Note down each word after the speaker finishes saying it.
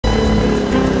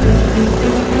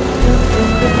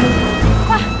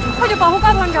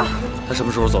营长。他什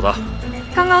么时候走的？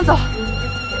刚刚走。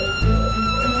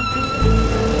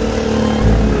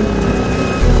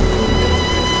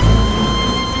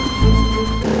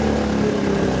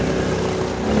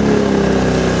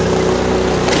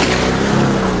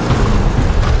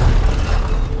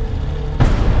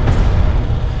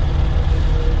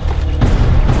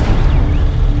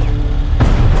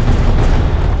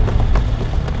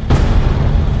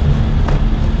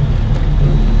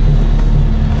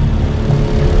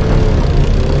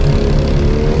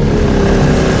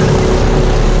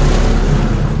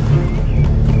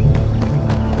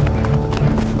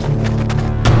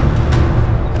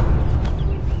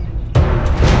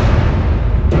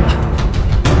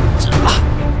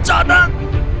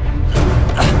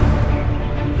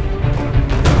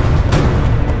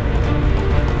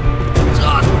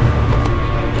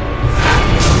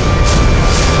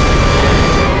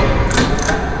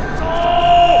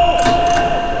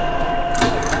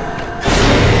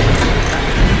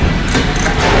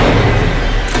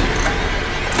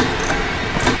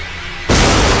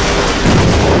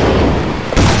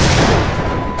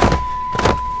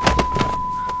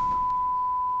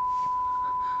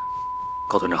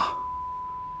高团长，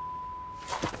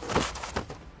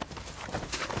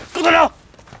高团长，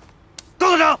高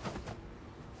团长！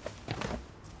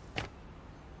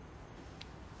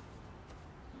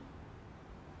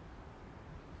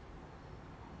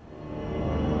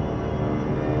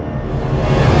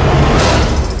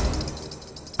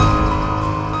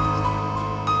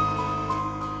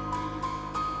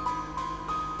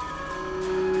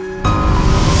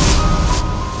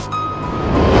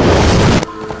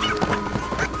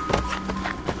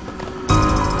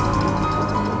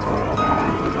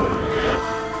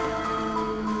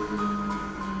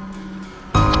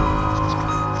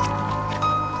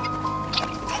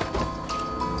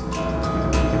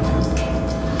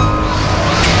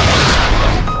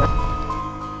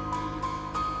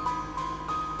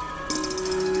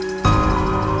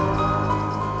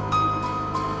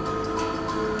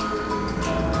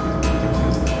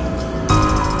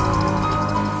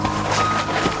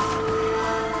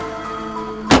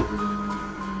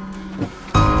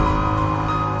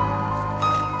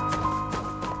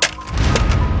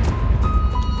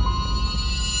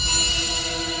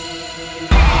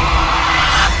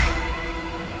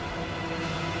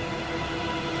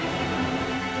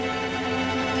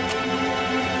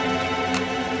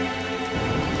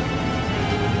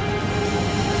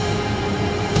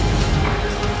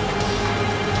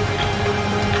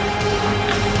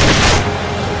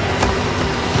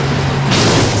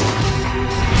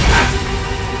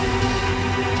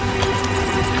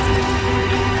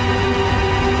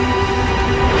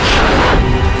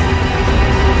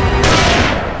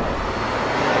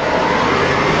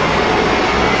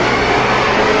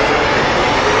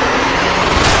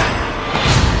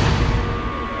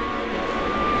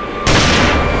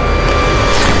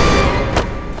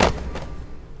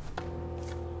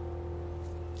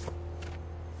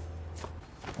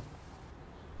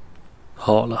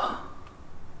好了。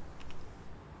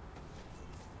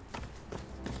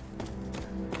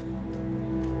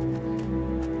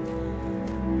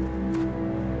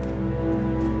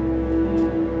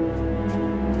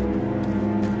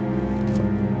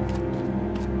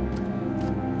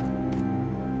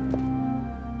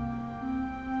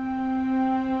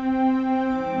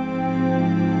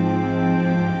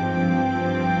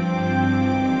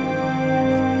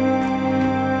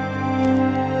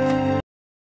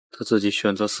他自己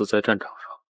选择死在战场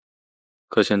上，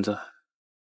可现在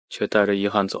却带着遗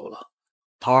憾走了。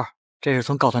头儿，这是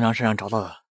从高团长身上找到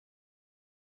的。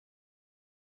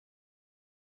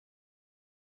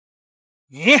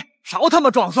你少他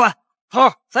妈装蒜！头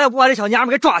儿，咱要不把这小娘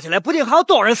们给抓起来，不定还有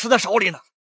多少人死在手里呢。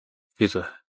闭嘴！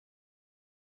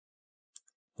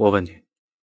我问你，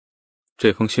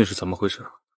这封信是怎么回事？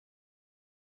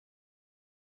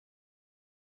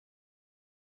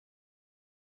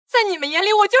在你们眼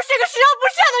里，我就是个十恶不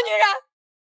赦的女人。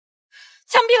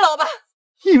枪毙了我吧！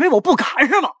以为我不敢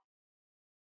是吗？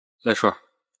来顺，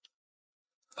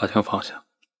把枪放下，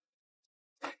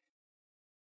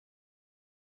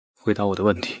回答我的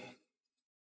问题。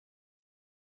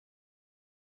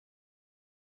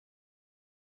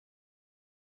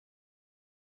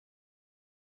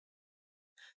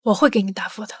我会给你答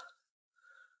复的。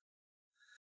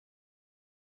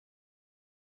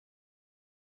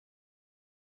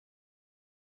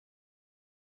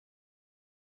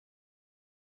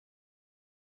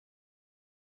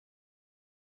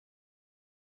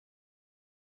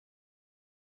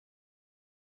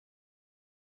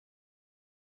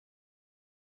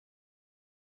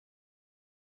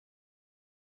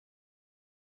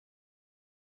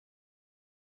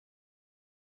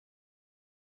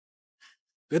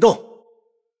别动！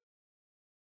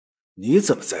你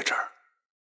怎么在这儿？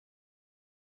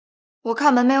我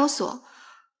看门没有锁，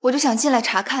我就想进来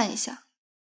查看一下。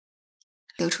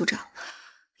刘处长，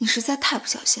你实在太不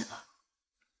小心了。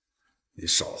你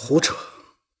少胡扯！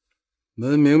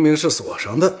门明明是锁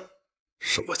上的，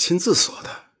是我亲自锁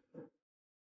的。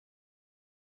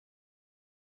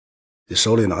你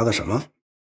手里拿的什么？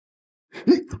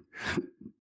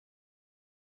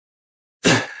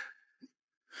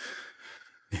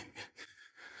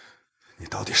你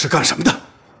到底是干什么的？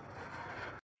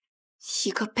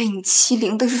一个被你欺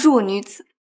凌的弱女子。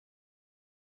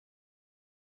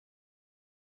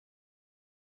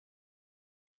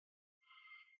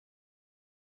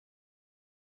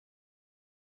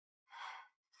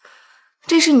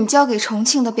这是你交给重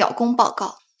庆的表功报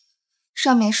告，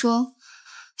上面说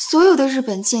所有的日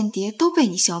本间谍都被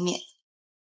你消灭，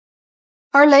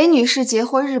而雷女士截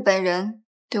获日本人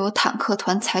对我坦克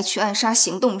团采取暗杀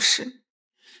行动时，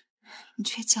你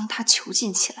却将她囚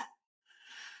禁起来，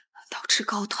导致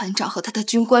高团长和他的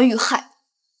军官遇害。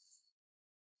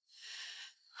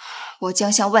我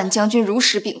将向万将军如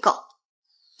实禀告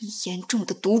你严重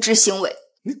的渎职行为。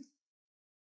你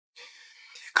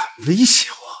敢威胁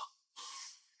我？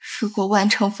如果万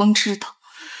成风知道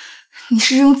你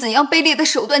是用怎样卑劣的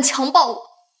手段强暴我，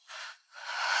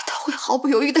他会毫不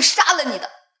犹豫地杀了你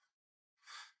的。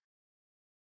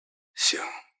行，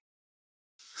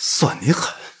算你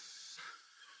狠。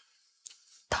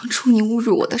当初你侮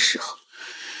辱我的时候，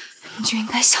你就应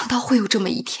该想到会有这么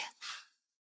一天。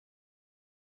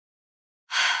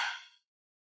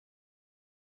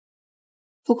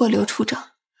不过刘处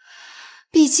长，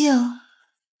毕竟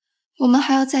我们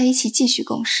还要在一起继续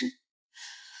共事，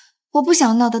我不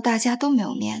想闹得大家都没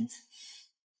有面子。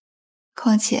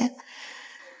况且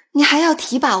你还要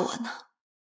提拔我呢。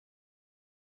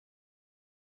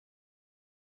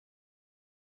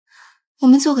我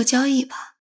们做个交易吧。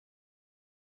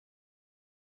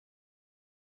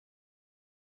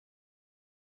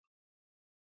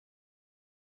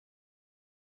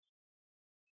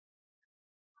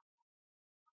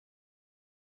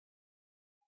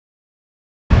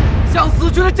向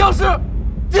死去的将士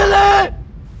敬礼！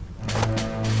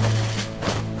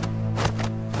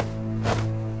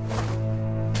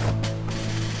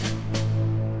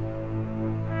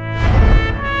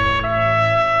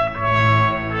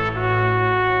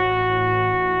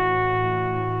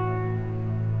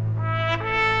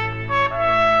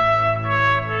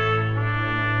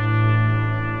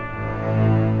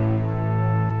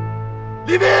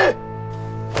礼毕。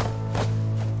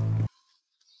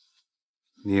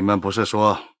你们不是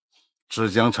说至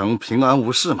江城平安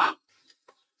无事吗？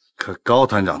可高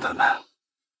团长他们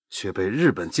却被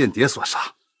日本间谍所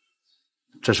杀，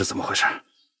这是怎么回事？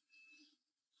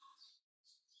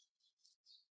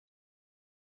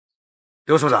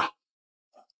刘处长，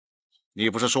你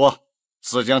不是说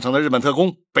至江城的日本特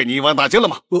工被你一网打尽了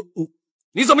吗？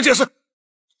你怎么解释？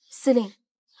司令，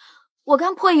我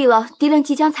刚破译了敌人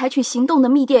即将采取行动的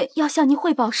密电要向您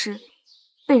汇报时，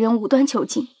被人无端囚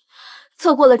禁，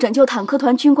错过了拯救坦克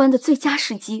团军官的最佳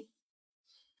时机。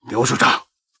刘处长，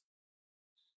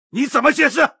你怎么解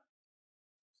释？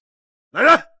来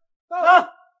人，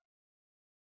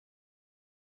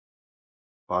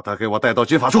把他给我带到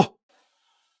军法处。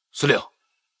司令，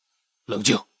冷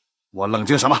静。我冷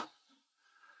静什么？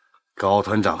高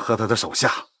团长和他的手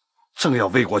下正要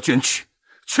为国捐躯，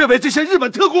却被这些日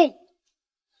本特工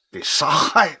给杀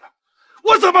害了，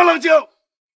我怎么冷静？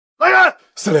来人！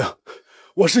司令，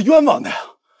我是冤枉的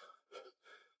呀。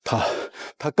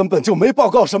他根本就没报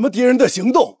告什么敌人的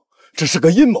行动，这是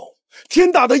个阴谋，天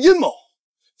大的阴谋。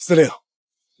司令，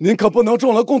您可不能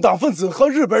中了共党分子和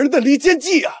日本人的离间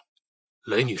计啊！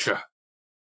雷女士，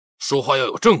说话要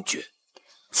有证据。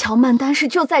乔曼丹是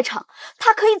就在场，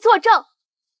他可以作证。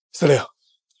司令，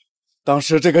当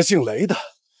时这个姓雷的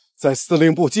在司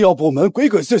令部机要部门鬼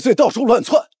鬼祟祟到处乱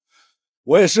窜，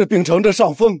我也是秉承着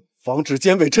上峰防止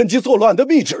监委趁机作乱的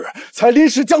密旨，才临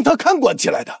时将他看管起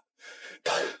来的。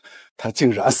他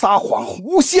竟然撒谎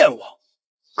诬陷我！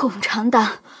共产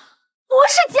党不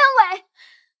是监委。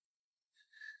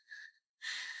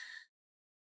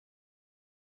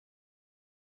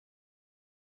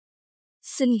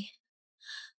司令，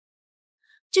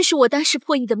这是我当时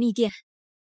破译的密电。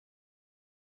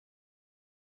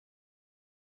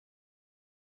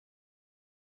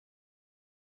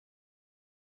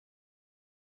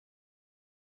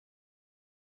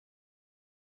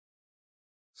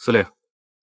司令，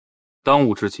当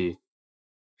务之急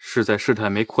是在事态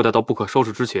没扩大到不可收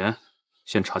拾之前，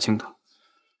先查清他。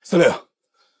司令，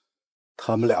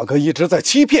他们两个一直在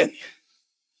欺骗你，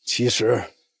其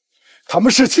实他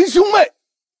们是亲兄妹。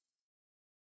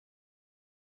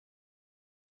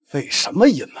为什么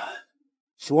隐瞒？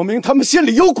说明他们心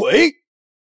里有鬼。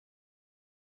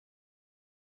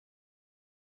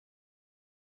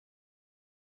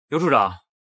刘处长，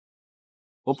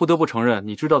我不得不承认，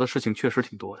你知道的事情确实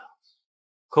挺多的，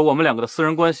可我们两个的私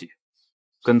人关系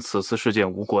跟此次事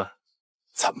件无关。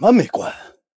怎么没关？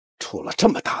出了这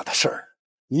么大的事儿，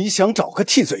你想找个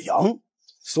替罪羊，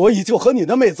所以就和你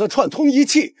的妹子串通一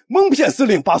气，蒙骗司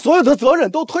令，把所有的责任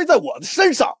都推在我的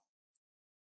身上。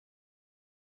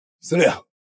司令，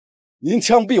您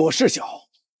枪毙我事小，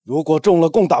如果中了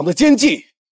共党的奸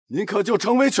计，您可就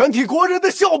成为全体国人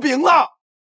的笑柄了。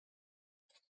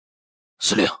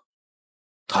司令，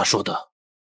他说的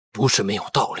不是没有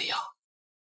道理啊。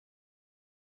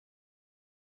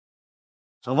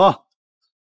程峰，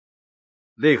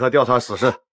立刻调查此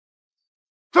事。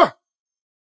是。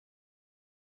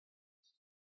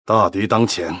大敌当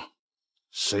前，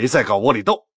谁在搞窝里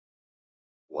斗，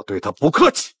我对他不客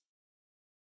气。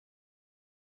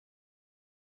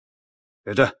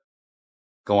别震，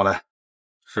跟我来。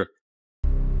是。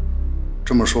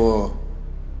这么说，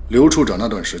刘处长那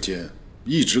段时间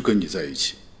一直跟你在一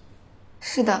起？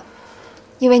是的，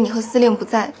因为你和司令不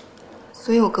在，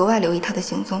所以我格外留意他的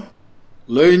行踪。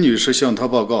雷女士向他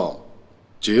报告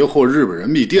截获日本人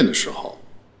密电的时候，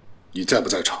你在不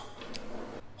在场？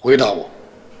回答我。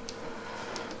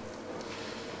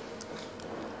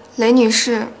雷女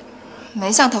士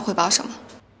没向他汇报什么。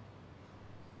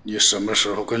你什么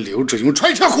时候跟刘志勇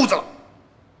穿一条裤子了？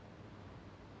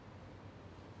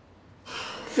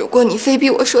如果你非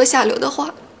逼我说下流的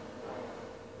话，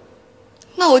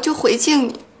那我就回敬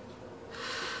你。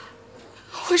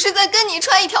我是在跟你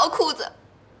穿一条裤子。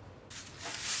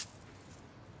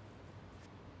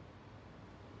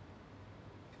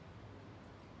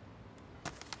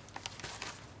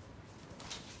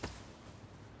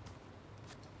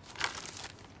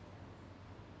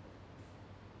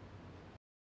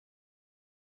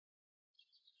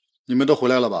你们都回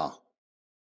来了吧？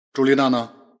朱丽娜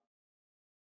呢？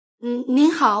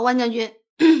您好，万将军。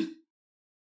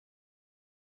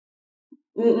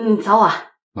找我？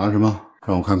拿什么？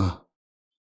让我看看。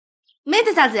没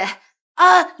得啥子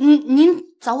啊，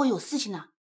您找我有事情呢？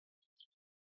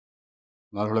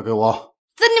拿出来给我。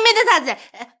真的没得啥子，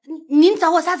您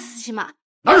找我啥子事情嘛？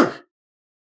拿出来。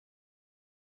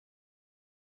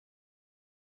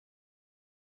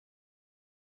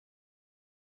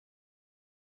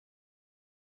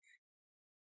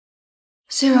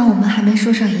虽然我们还没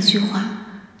说上一句话，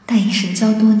但已深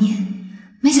交多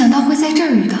年，没想到会在这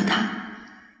儿遇到他。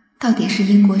到底是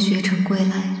英国学成归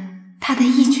来，他的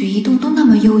一举一动都那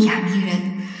么优雅迷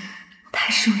人，他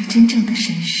是位真正的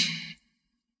绅士。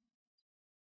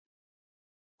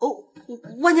哦，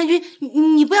万将军，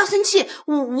你不要生气，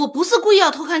我不是故意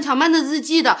要偷看乔曼的日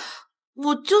记的，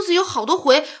我就是有好多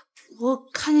回我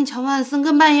看见乔曼深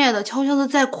更半夜的悄悄的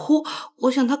在哭，我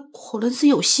想他可能是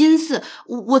有心事，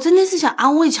我真的是想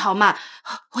安慰乔曼。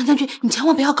万将军，你千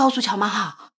万不要告诉乔曼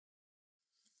哈。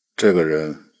这个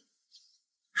人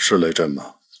是雷震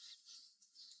吗？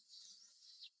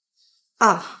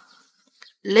啊，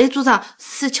雷组长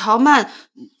是乔曼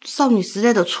少女时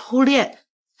代的初恋。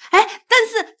哎，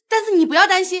但是你不要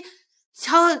担心，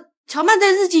乔曼在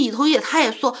日记里头他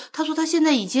也说，他说他现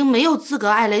在已经没有资格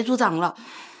爱雷组长了。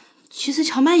其实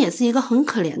乔曼也是一个很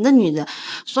可怜的女人，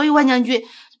所以万将军，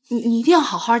你一定要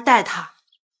好好待她。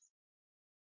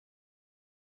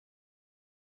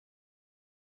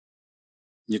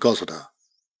你告诉他，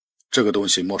这个东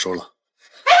西没收了。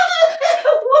哎呀，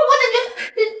万将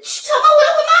军，乔曼回来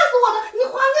会骂死我的，你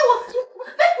还给我，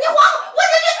你还我，万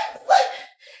将军，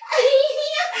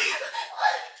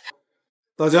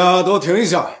大家都停一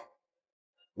下，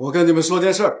我跟你们说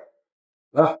件事儿。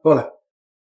来，过来。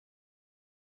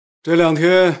这2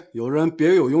天有人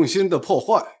别有用心的破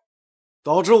坏，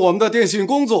导致我们的电信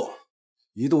工作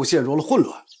一度陷入了混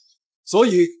乱，所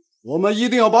以我们一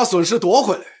定要把损失夺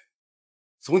回来。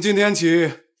从今天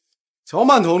起，乔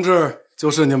曼同志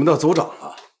就是你们的组长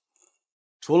了。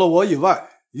除了我以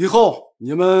外，以后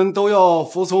你们都要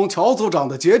服从乔组长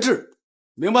的节制，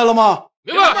明白了吗？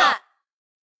明白。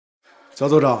乔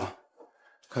组长，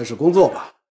开始工作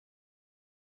吧。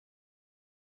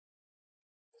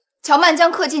乔曼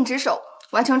将恪尽职守，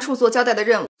完成处所交代的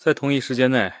任务。在同一时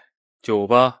间内，酒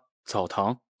吧、澡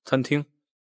堂、餐厅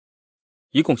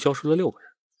一共消失了6个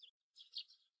人。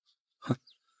哼，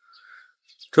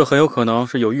这很有可能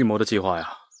是有预谋的计划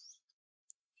呀。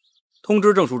通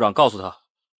知郑署长，告诉他，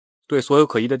对所有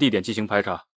可疑的地点进行排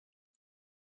查。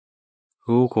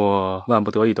如果万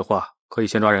不得已的话，可以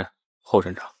先抓人，后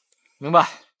审查。明白。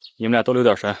你们俩都留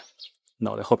点神，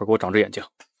脑袋后边给我长着眼睛。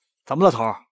怎么了，头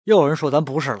儿？又有人说咱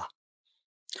不是了？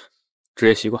职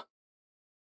业习惯。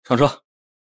上车。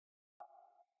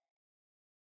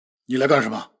你来干什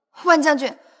么？万将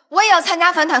军，我也要参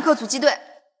加反坦克阻击队。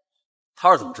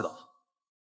他是怎么知道的？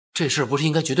这事不是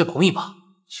应该绝对保密吗？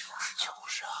就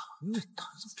是啊，这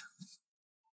他怎么这？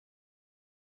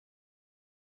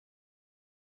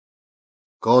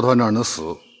高团长的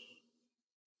死，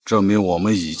证明我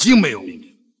们已经没有命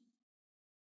令。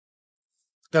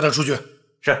带他出去。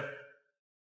是。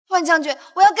万将军，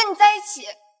我要跟你在一起。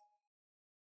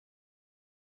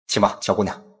请吧，小姑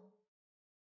娘。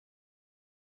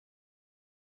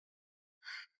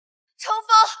程峰，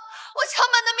我乔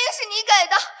满的命是你给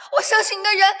的，我生是你的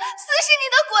人，死是你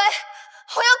的鬼，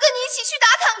我要跟你一起去打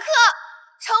坦克。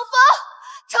程峰，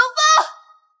程峰，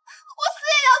我死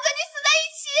也要跟你死在一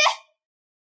起。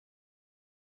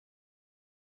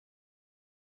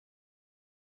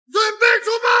准备出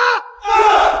发！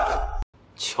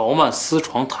乔曼私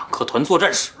闯坦克团作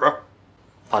战室，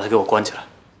把他给我关起来，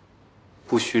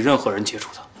不许任何人接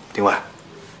触他。另外，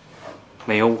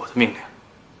没有我的命令，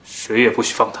谁也不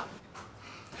许放他。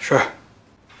是，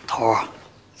头儿，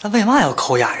咱为嘛要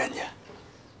扣押人家？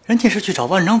人家是去找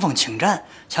万成峰请战，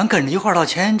想跟着一块儿到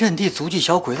前沿阵地阻击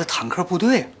小鬼子坦克部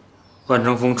队。万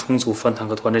成峰重组反坦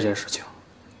克团这件事情，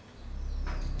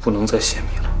不能再泄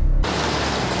密了。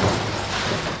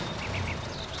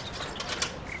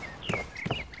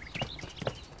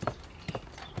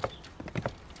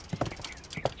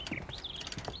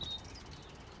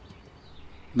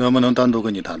能不能单独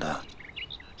跟你谈谈？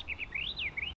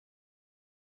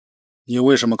你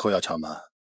为什么扣押乔曼？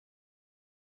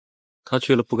他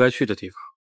去了不该去的地方。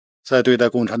在对待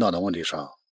共产党的问题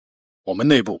上，我们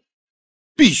内部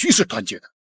必须是团结的。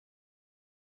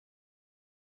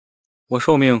我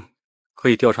受命可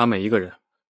以调查每一个人，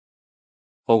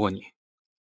包括你，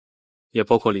也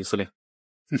包括李司令。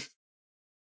哼，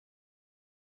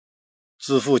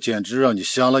自负简直让你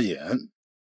瞎了眼。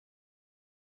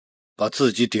把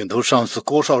自己顶头上司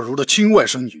郭少如的亲外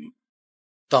甥女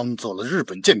当做了日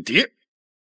本间谍。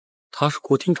她是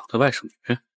郭厅长的外甥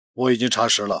女，我已经查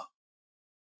实了，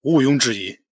毋庸置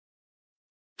疑。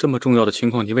这么重要的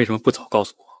情况，你为什么不早告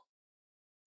诉我？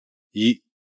一，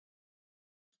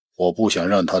我不想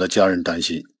让他的家人担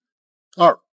心；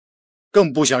二，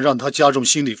更不想让他加重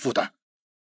心理负担；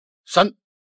三，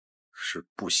是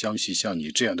不相信像你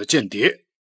这样的间谍。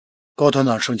高团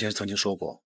长生前曾经说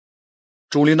过，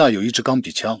朱琳娜有一支钢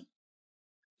笔枪，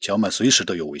乔曼随时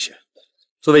都有危险。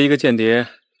作为一个间谍，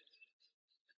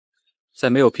在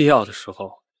没有必要的时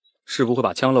候，是不会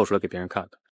把枪露出来给别人看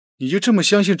的。你就这么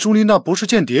相信朱琳娜不是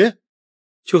间谍？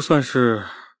就算是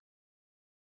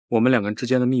我们两个人之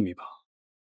间的秘密吧。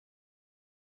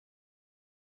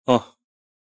哦，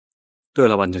对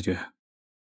了，万将军，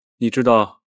你知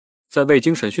道在未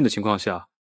经审讯的情况下，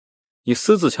你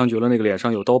私自枪决了那个脸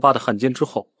上有刀疤的汉奸之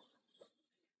后，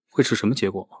会是什么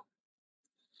结果吗？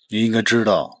你应该知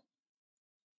道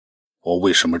我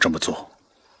为什么这么做。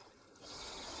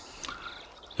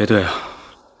也对啊，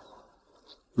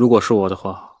如果是我的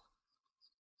话，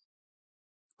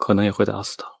可能也会打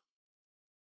死他。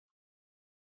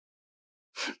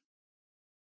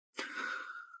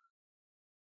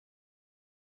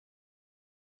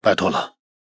拜托了。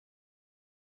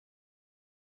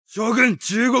将軍、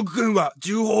中国軍は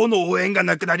重砲の応援が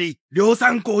なくなり、両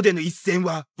山港での一戦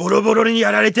はボロボロに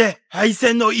やられて敗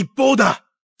戦の一方だ。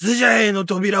ズジャへの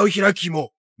扉を開く日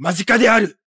も間近であ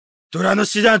る。虎の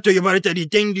師団と呼ばれた李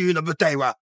天龍の部隊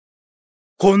は、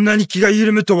こんなに気が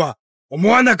緩むとは思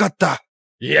わなかった。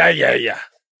いやいやいや。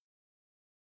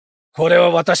これ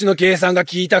は私の計算が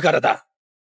効いたからだ。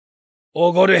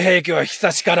おごる兵器は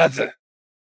久しからず。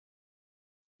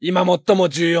今最も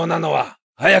重要なのは、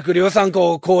早く両山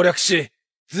港を攻略し、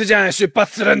ズジャンへ出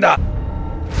発するんだ。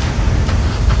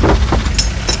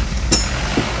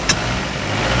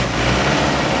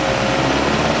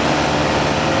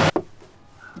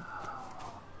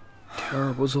天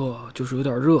儿不错，就是有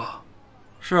点热。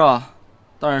是啊，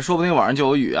但是说不定晚上就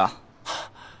有雨啊。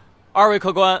二位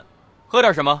客官，喝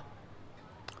点什么？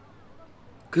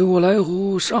给我来一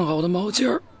壶上好的毛尖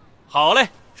儿。好嘞，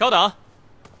稍等。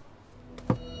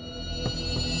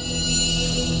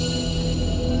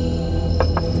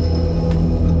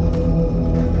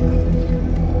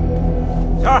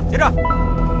小二，接着。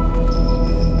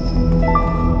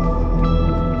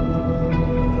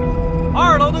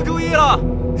二楼的注意了，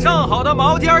上好的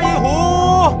毛尖一壶。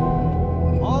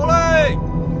好嘞。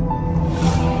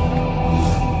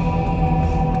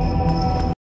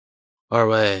二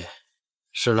位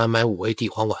是来买5味地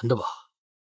黄丸的吧？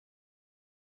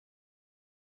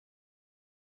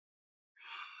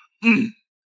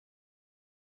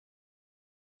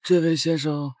这位先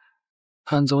生，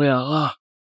看走眼了。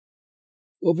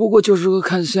我不过就是个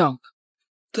看相的，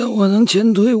但我能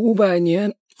前推500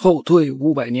年，后退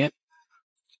500年。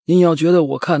您要觉得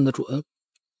我看得准，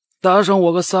搭上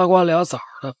我个仨瓜俩枣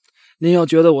的；您要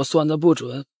觉得我算得不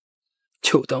准，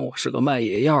就当我是个卖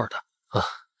野药的。啊，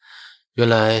原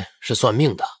来是算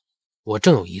命的。我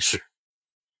正有一事，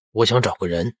我想找个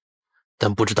人，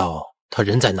但不知道他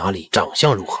人在哪里，长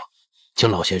相如何，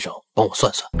请老先生帮我算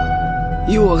算。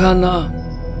依我看呢，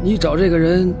你找这个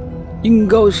人应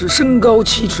该是身高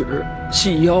7尺，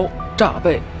细腰炸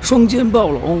背，双肩暴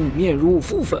拢，面如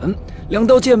浮粉，两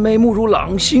道剑眉，目如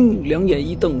朗星，两眼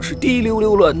一瞪是滴溜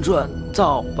溜乱转，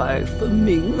皂白分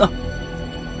明啊。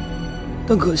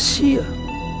但可惜啊，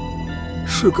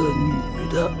是个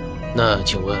女的。那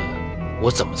请问我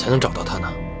怎么才能找到她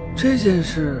呢？这件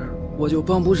事我就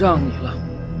帮不上你了，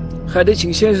还得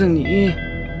请先生你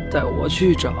带我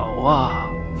去找啊。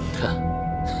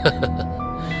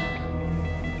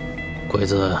鬼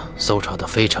子搜查得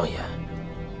非常严，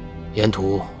沿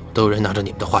途都有人拿着你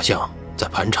们的画像在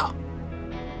盘查。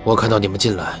我看到你们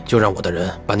进来，就让我的人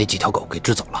把那几条狗给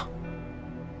支走了。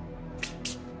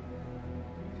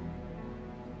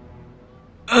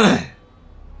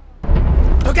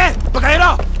OK， 不可以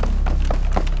了。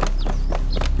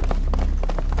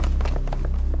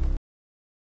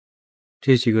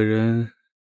这几个人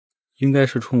应该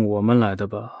是冲我们来的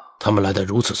吧？他们来得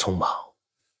如此匆忙，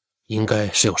应该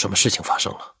是有什么事情发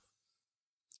生了。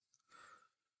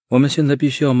我们现在必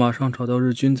须要马上找到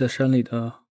日军在山里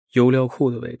的油料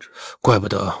库的位置。怪不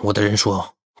得我的人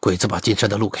说鬼子把进山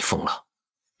的路给封了，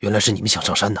原来是你们想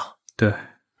上山的。对，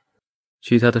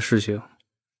其他的事情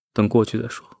等过去再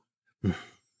说。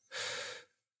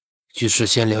据事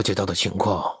先了解到的情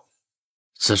况，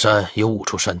此山有5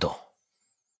处山洞，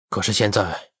可是现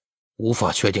在无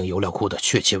法确定油料库的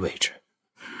确切位置。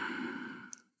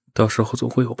到时候总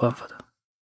会有办法的。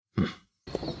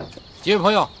几位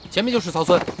朋友，前面就是曹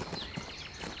村。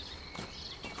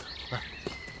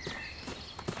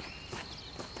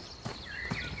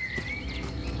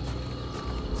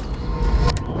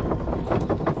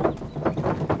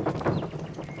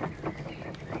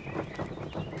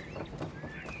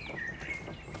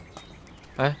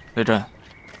哎，雷震，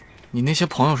你那些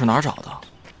朋友是哪儿找的？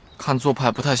看做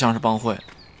派不太像是帮会，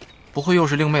不会又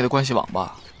是灵妹的关系网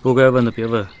吧？不该问的别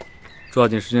问，抓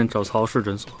紧时间找曹氏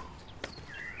诊所。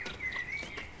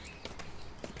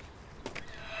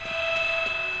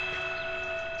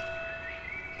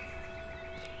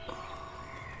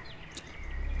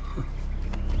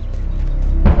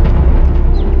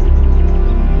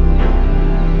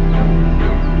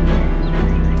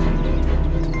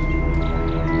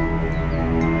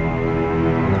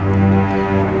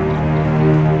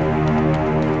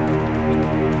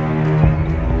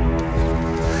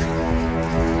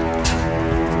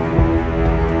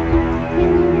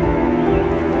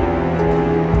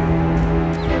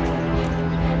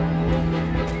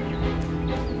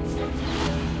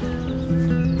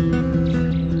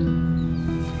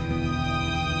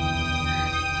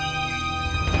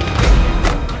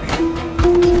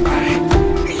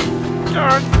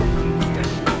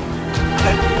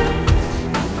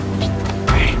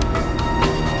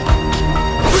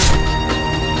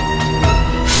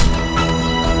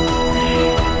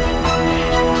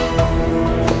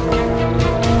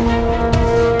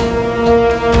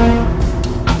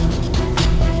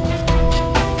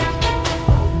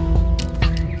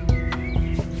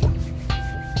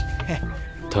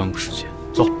耽误时间，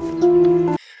走。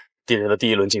敌人的第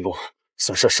一轮进攻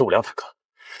损失15辆坦克，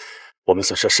我们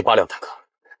损失18辆坦克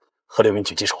和6名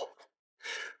狙击手，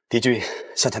敌军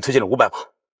向前推进了500码，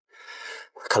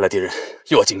看来敌人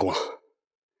又要进攻了。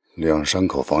两山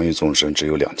口防御纵深只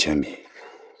有2000米，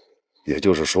也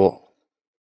就是说，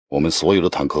我们所有的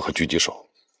坦克和狙击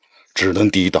手只能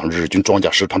抵挡日军装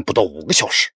甲师团不到5个小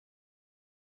时。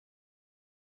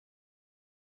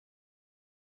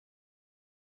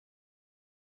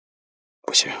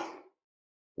不行，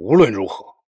无论如何，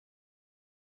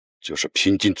就是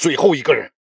拼尽最后一个人，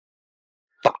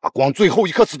打光最后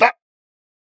一颗子弹，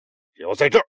也要在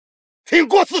这儿挺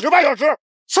过48小时。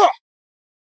是。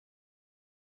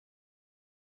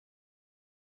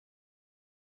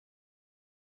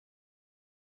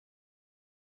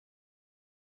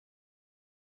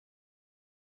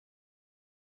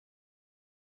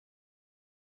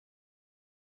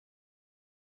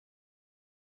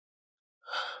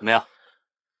怎么样？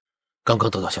刚刚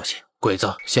得到消息，鬼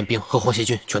子、宪兵和皇协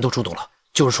军全都出动了，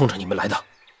就是冲着你们来的。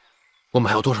我们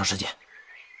还有多长时间？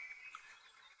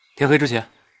天黑之前，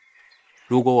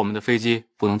如果我们的飞机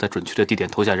不能在准确的地点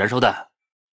投下燃烧弹，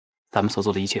咱们所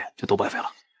做的一切就都白费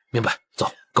了。明白，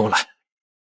走，跟我来。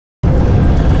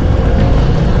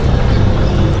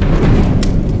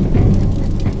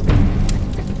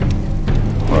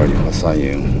三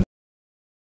营。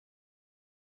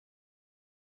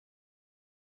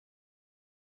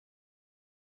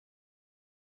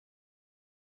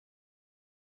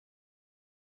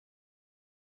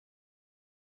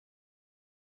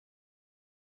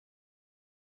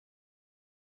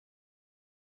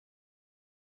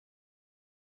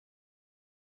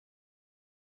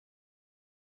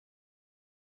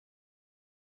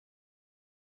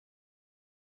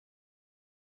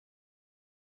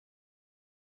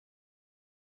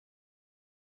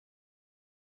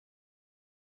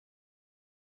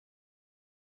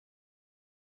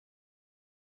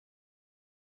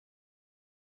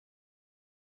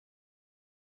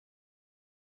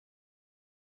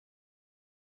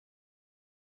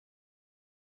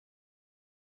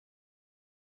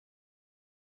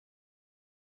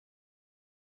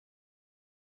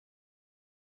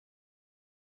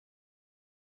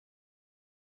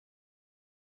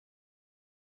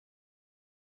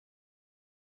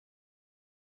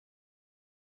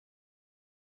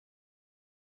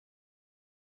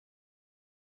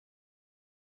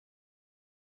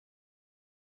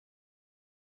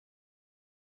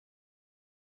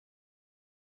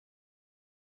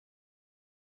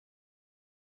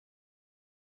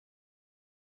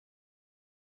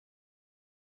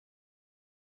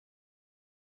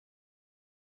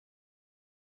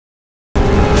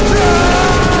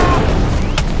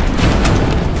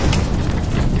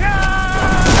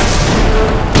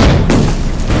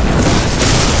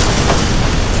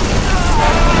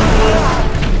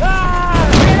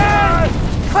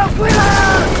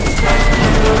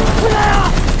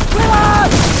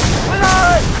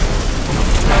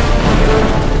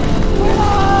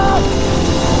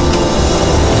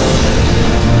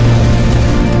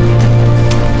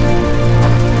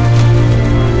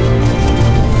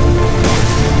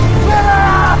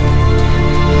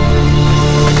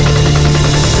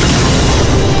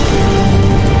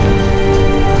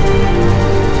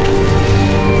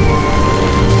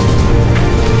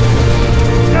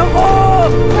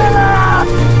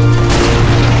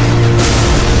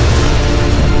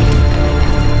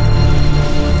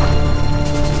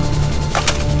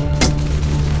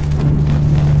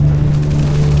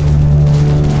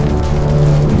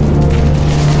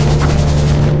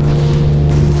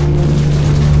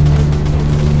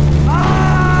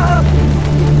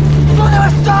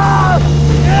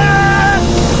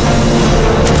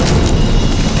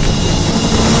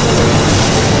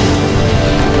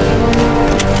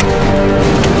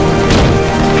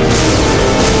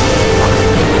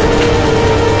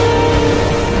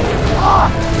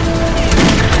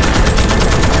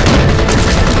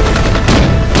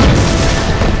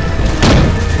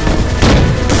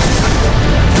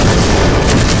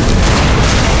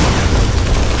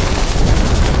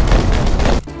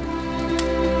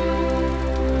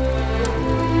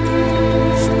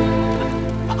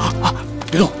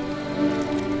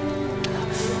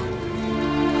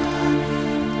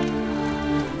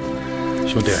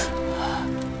兄弟，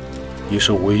你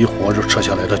是唯一活着撤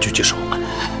下来的狙击手，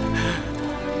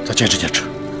再坚持坚持。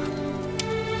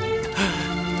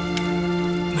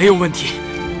没有问题。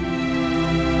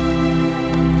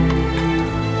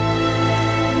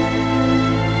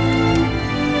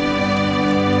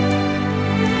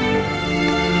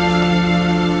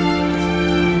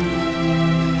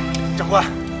长官，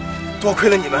多亏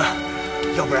了你们，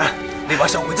要不然那帮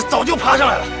小鬼子早就爬上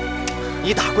来了。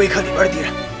你打龟壳里边的敌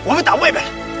人，我们打外边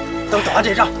的。等打完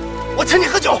这仗，我请你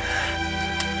喝酒。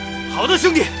好的，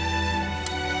兄弟。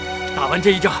打完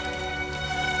这一仗，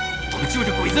我们就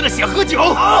着鬼子的血喝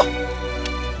酒。好。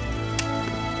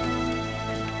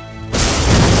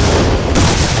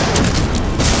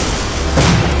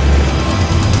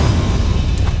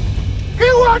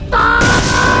给我打！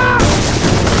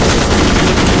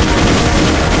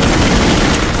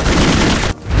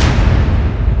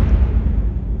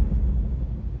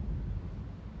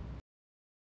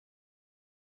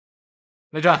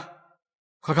雷震，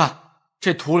快看，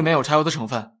这土里面有柴油的成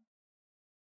分。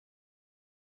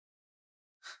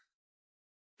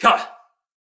漂亮！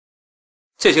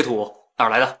这些土哪儿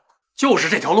来的？就是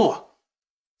这条路啊。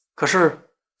可是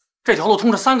这条路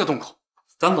通着3个洞口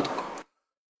，3个洞口。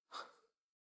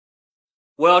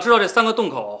我要知道这3个洞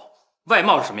口外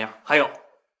貌是什么样，还有，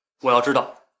我要知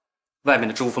道外面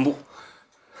的植物分布。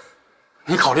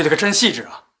你考虑的可真细致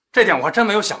啊，这点我还真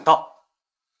没有想到。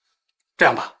这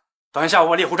样吧，等一下我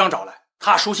把猎户长找来，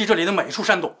他熟悉这里的每一处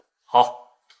山洞。好，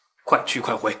快去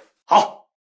快回。好。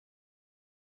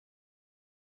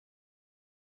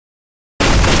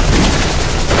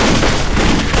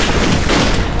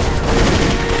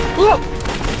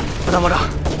副参谋长，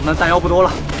我们弹药不多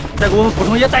了，再给我们补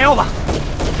充一些弹药吧。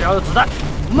只要有子弹，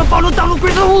我们保证挡住鬼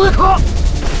子的无尾壳。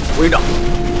吴营长，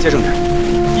节省点，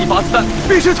一发子弹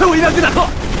必须摧毁一辆军坦克。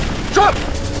是。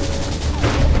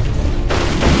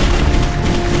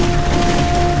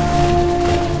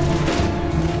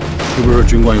是不是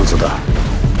军官有子弹？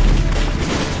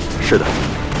是的，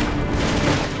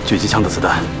狙击枪的子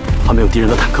弹还没有敌人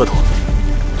的坦克多。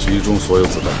集中所有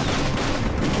子弹，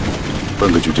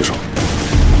分给狙击手。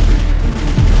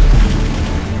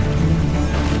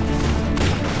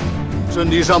阵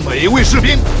地上每一位士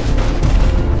兵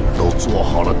都做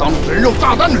好了当人肉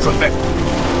炸弹的准备。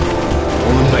我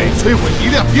们每摧毁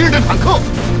一辆敌人的坦克，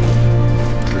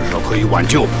至少可以挽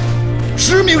救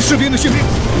10名士兵的性命。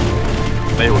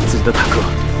没有了自己的坦克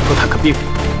和坦克兵，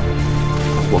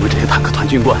我们这些坦克团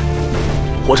军官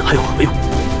活着还有何用？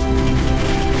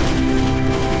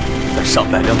在上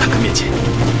百辆坦克面前，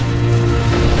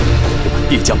我们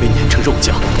必将被碾成肉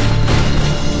酱。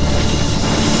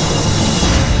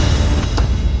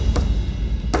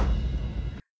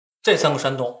这3个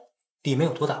山洞里面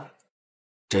有多大？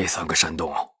这3个山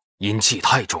洞阴气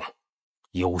太重，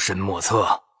幽深莫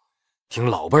测。听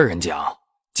老辈人讲，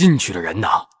进去的人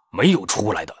呐，没有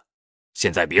出来的。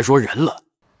现在别说人了，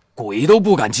鬼都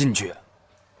不敢进去。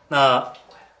那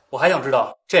我还想知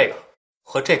道这个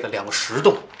和这个2个石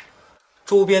洞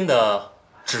周边的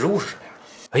植物是什么样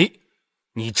的？哎，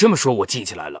你这么说，我记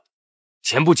起来了。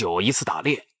前不久一次打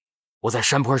猎，我在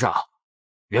山坡上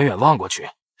远远望过去，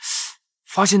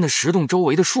发现那石洞周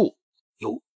围的树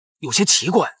有些奇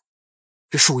怪，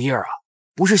这树叶啊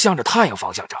不是向着太阳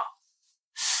方向长。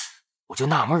我就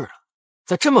纳闷了，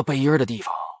在这么背阴的地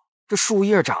方，这树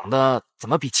叶长得怎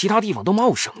么比其他地方都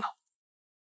茂盛呢？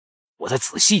我再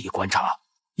仔细一观察，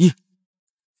咦，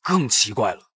更奇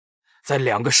怪了，在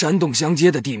2个山洞相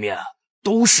接的地面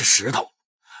都是石头，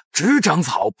只长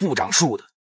草不长树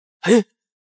的。哎，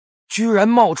居然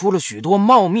冒出了许多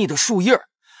茂密的树叶，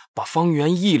把方圆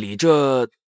1里这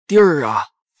地儿啊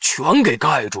全给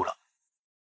盖住了。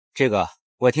这个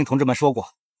我也听同志们说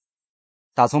过，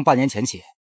打从半年前起，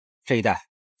这一带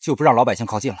就不让老百姓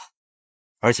靠近了，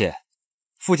而且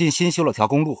附近新修了条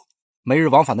公路，每日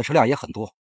往返的车辆也很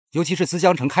多。尤其是自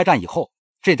江城开战以后，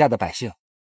这一带的百姓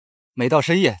每到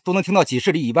深夜都能听到几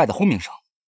十里以外的轰鸣声，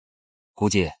估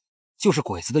计就是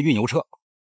鬼子的运油车。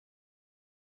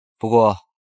不过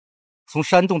从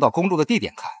山洞到公路的地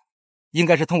点看，应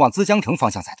该是通往自江城方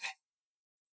向才对，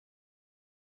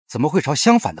怎么会朝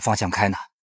相反的方向开呢？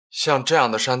像这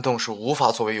样的山洞是无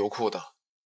法作为油库的。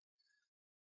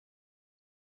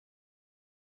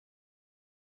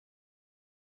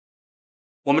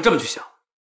我们这么去想，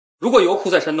如果油库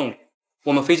在山洞里，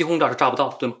我们飞机轰炸是炸不到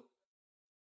的，对吗？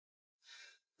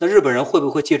那日本人会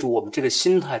不会借助我们这个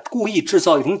心态，故意制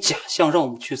造一种假象，让我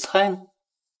们去猜呢？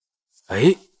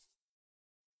哎，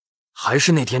还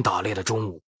是那天打猎的中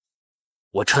午，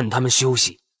我趁他们休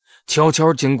息，悄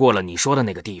悄经过了你说的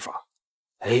那个地方。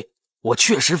哎，我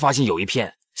确实发现有一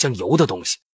片像油的东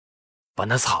西，把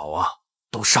那草啊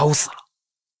都烧死了。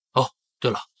哦，对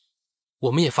了，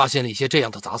我们也发现了一些这样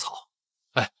的杂草。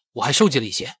哎，我还收集了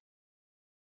一些。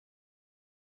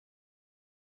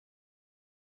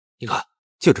你看，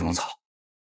就这种草。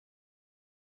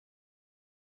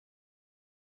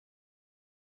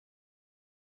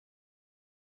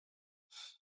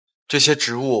这些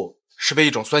植物是被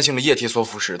一种酸性的液体所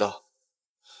腐蚀的，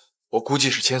我估计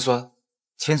是铅酸。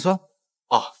铅酸？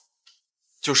啊，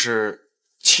就是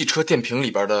汽车电瓶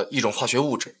里边的一种化学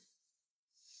物质。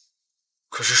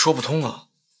可是说不通啊，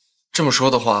这么说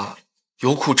的话，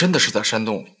油库真的是在山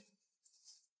洞里。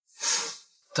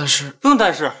但是不用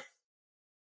但是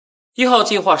，1号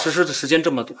计划实施的时间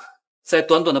这么短，在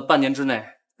短短的半年之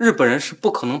内，日本人是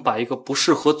不可能把一个不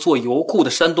适合做油库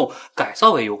的山洞改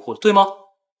造为油库的，对吗？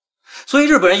所以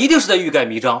日本人一定是在欲盖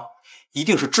弥彰，一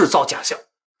定是制造假象。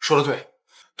说得对，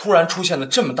突然出现了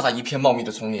这么大一片茂密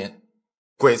的丛林，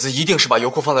鬼子一定是把油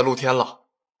库放在露天了。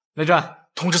内战，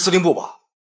通知司令部吧。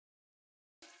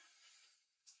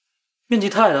面积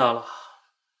太大了，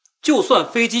就算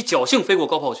飞机侥幸飞过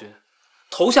高炮群，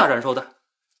投下燃烧弹，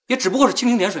也只不过是蜻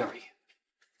蜓点水而已。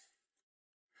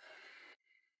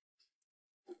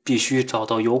必须找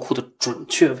到油库的准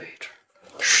确位置。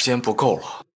时间不够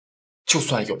了，就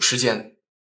算有时间，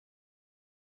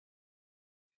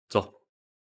走。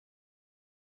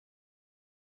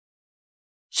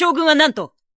将軍はなん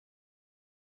と、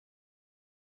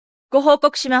ご報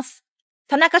告します。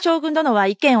田中将軍殿は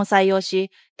意見を採用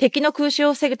し、敵の空襲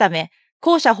を防ぐため、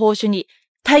高射砲手に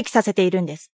待機させているん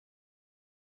です。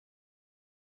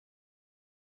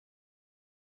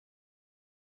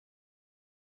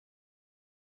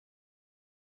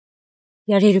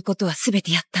やれることはすべ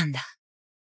てやったんだ。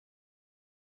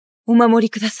お守り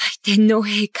ください、天皇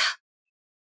陛下。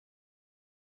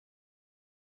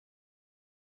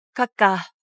閣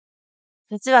下、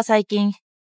実は最近、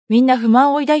みんな不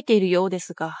満を抱いているようで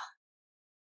すが。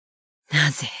な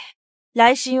ぜ？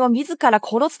来神を自ら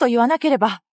殺すと言わなけれ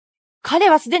ば、彼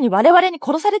はすでに我々に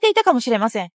殺されていたかもしれま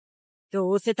せん。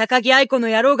どうせ高木愛子の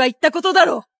野郎が言ったことだ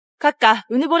ろう。閣下、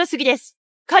うぬぼれすぎです。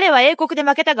彼は英国で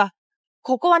負けたが、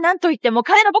ここは何と言っても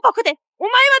彼の母国で、お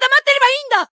前は黙ってればいい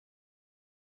んだ。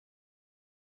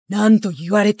何と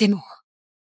言われても、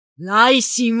来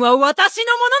神は私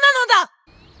のものなのだ。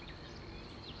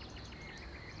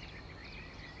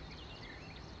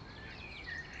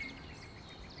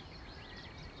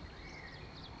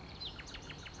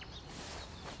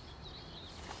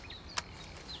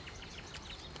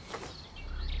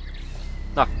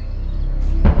那儿，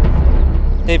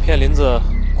那片林子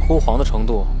枯黄的程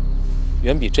度，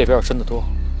远比这边要深得多，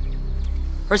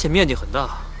而且面积很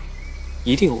大，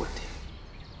一定有问题。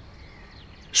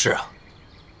是啊。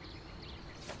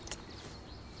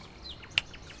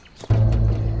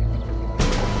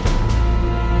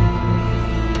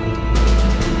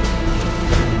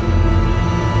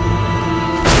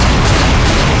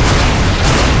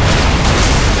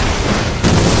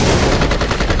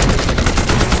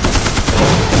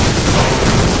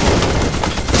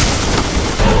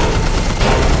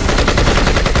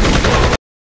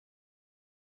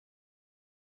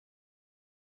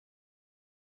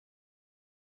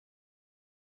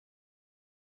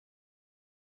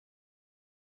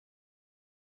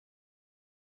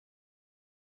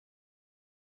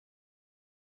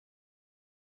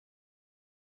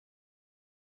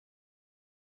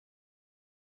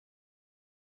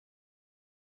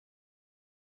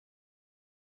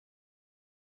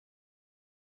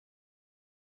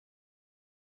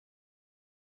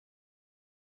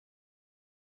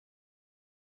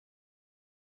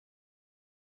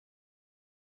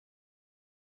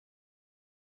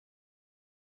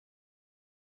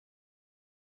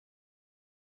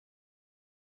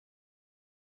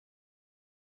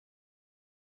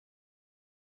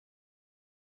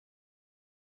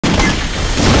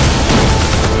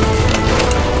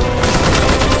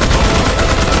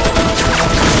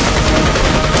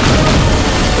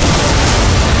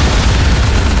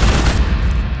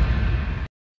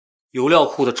油料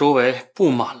库的周围布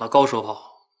满了高射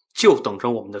炮，就等着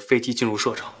我们的飞机进入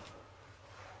射程。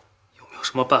有没有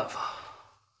什么办法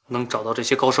能找到这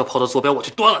些高射炮的坐标，我去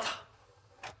端了它？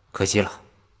可惜了，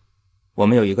我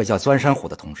们有一个叫钻山虎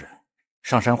的同志，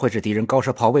上山绘制敌人高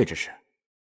射炮位置时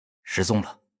失踪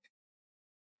了。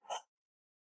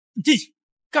你进去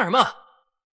干什么？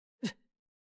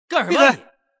干什么？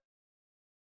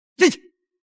进去。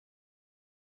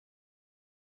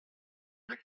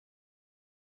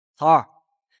曹二，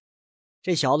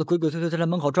这小子鬼鬼祟祟在这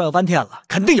门口转悠半天了，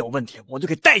肯定有问题，我就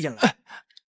给带进来。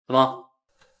怎么，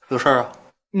有事儿啊？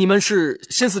你们是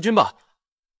新四军吧？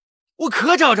我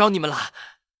可找着你们了。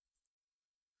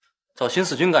找新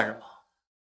四军干什么？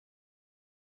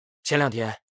前2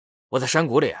天我在山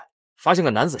谷里发现个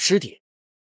男子尸体，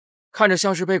看着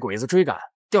像是被鬼子追赶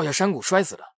掉下山谷摔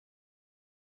死的。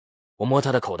我摸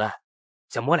他的口袋，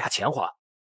想摸俩钱花，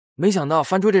没想到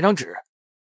翻出这张纸。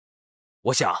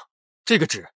我想这个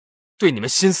纸对你们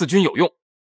新四军有用，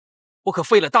我可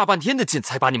费了大半天的劲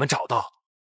才把你们找到。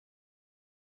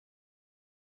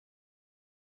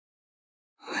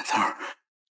曹儿，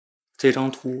这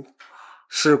张图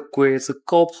是鬼子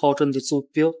高炮阵的坐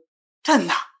标。真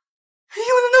的？又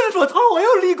能说头，我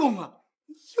又立功了。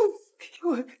哟，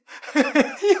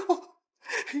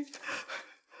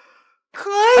可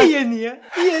以呀，你也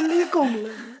立功了。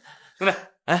兄弟，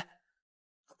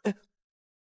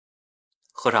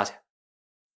喝茶去。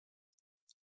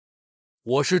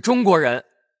我是中国人，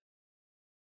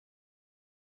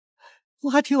我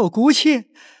还挺有骨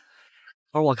气。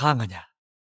而我看看去。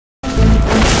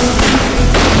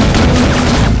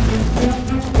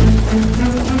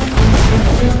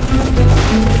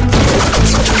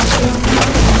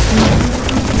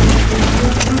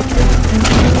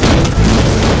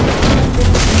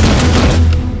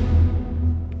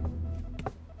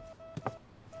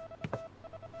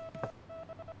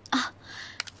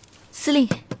司令，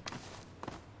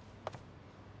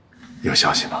有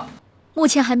消息吗？目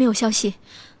前还没有消息，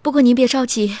不过您别着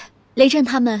急，雷震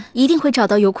他们一定会找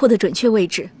到油库的准确位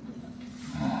置。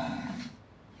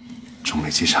中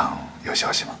立机场有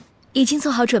消息吗？已经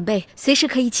做好准备，随时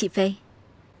可以起飞。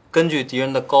根据敌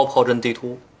人的高炮阵地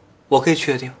图，我可以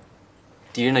确定，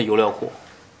敌人的油料库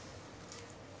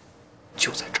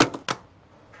就在这儿。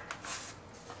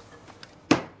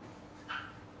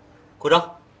鼓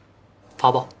掌，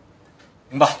发报。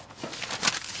明白。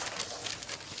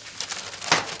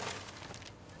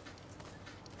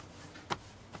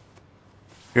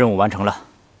任务完成了，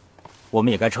我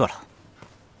们也该撤了。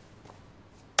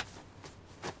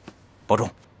保重，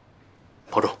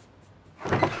保重。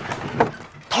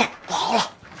头儿，不好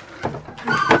了！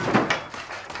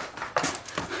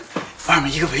外面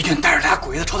一个伪军带着俩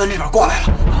鬼子朝咱这边过来了，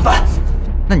怎么办？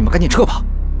那你们赶紧撤吧。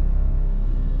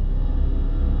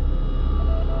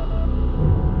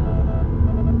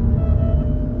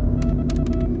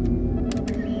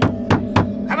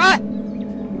开门！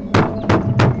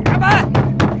开门！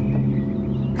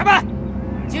开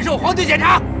门！接受皇军检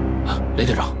查。雷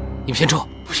队长，你们先撤。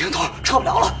不行，头儿，撤不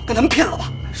了了，跟他们拼了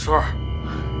吧！是。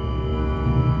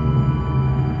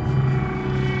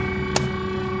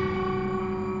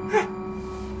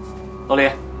老李，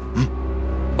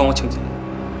帮我请进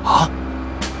来。啊？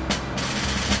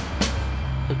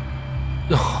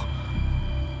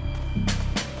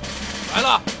来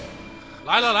了，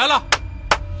来了，来了！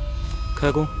开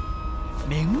工。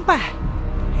明白。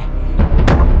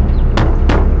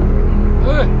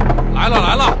哎，来了，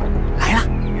来了，来了！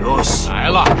哟西，来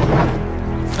了！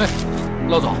哎，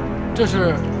老总，这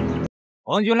是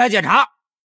皇军来检查，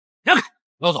让开！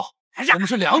老总，我们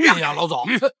是良民呀，老总，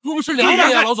我们是良民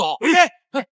呀，老总。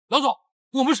哎，老总，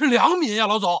我们是良民呀，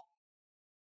老总。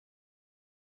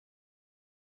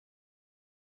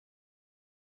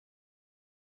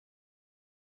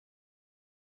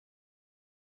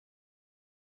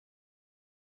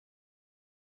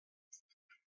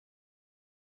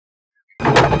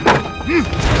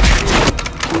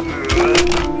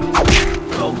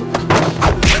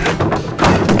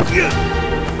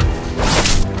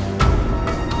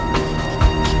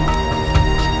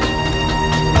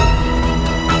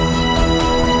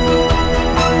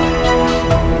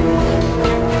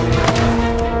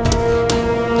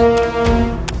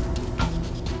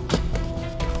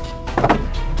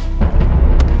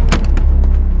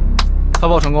发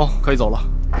报成功，可以走了。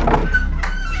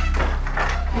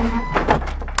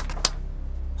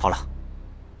好了，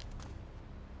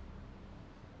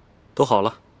都好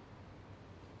了，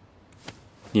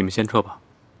你们先撤吧。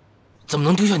怎么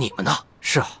能丢下你们呢？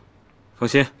是啊，放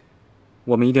心，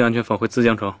我们一定安全返回资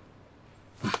江城。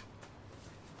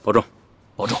保重，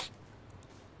保重，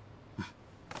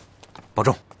保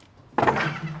重。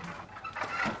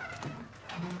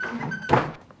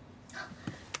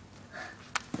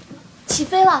起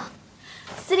飞了，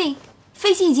司令，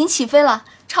飞机已经起飞了，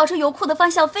朝着油库的方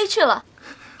向飞去了。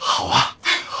好啊，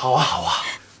好啊，好啊！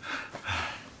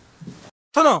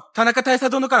殿、田中大佐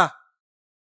殿から。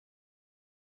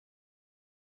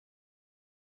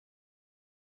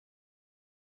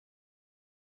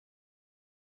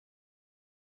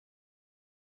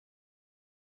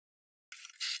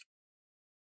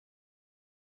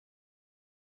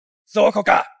そう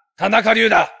か、田中龍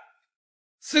だ。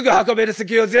すぐ運べる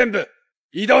隙を全部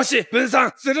移動し分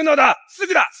散するのだ。す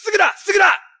ぐだ、すぐだ、すぐ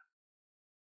だ。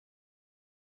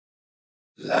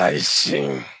来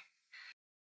信。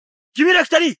君ら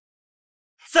二人、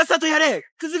さっさとやれ。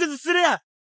ぐずぐずするな。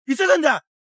急ぐんだ。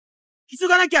急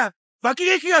がなきゃ爆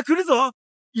撃が来るぞ。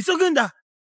急ぐんだ。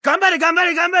頑張れ、頑張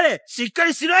れ、頑張れ。しっか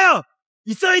りしろよ。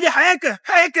急いで早く、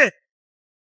早く。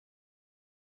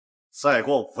再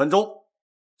过5分钟，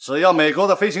只要美国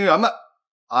的飞行员们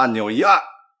按钮一按，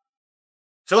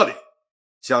这里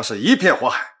将是一片火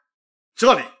海，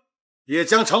这里也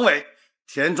将成为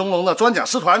田中龙的装甲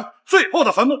师团最后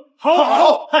的坟墓。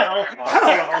好，太好了，太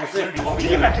好了！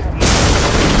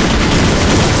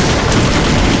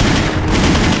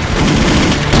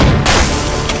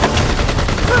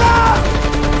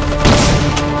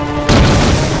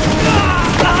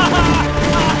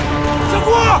小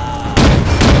郭，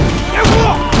野虎！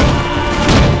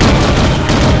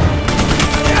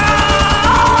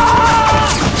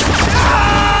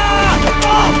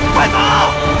快走！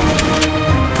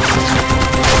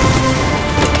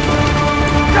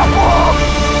让我！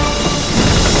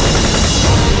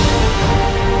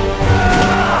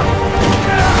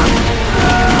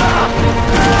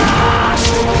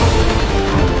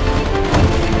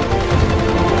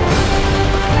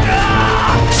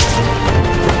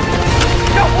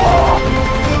让我！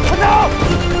团长，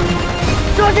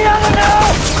这样团长！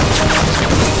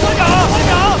团长，团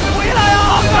长，回来啊！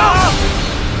团长！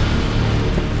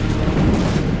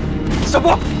小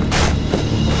波，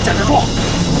架着住！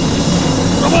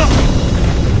小波。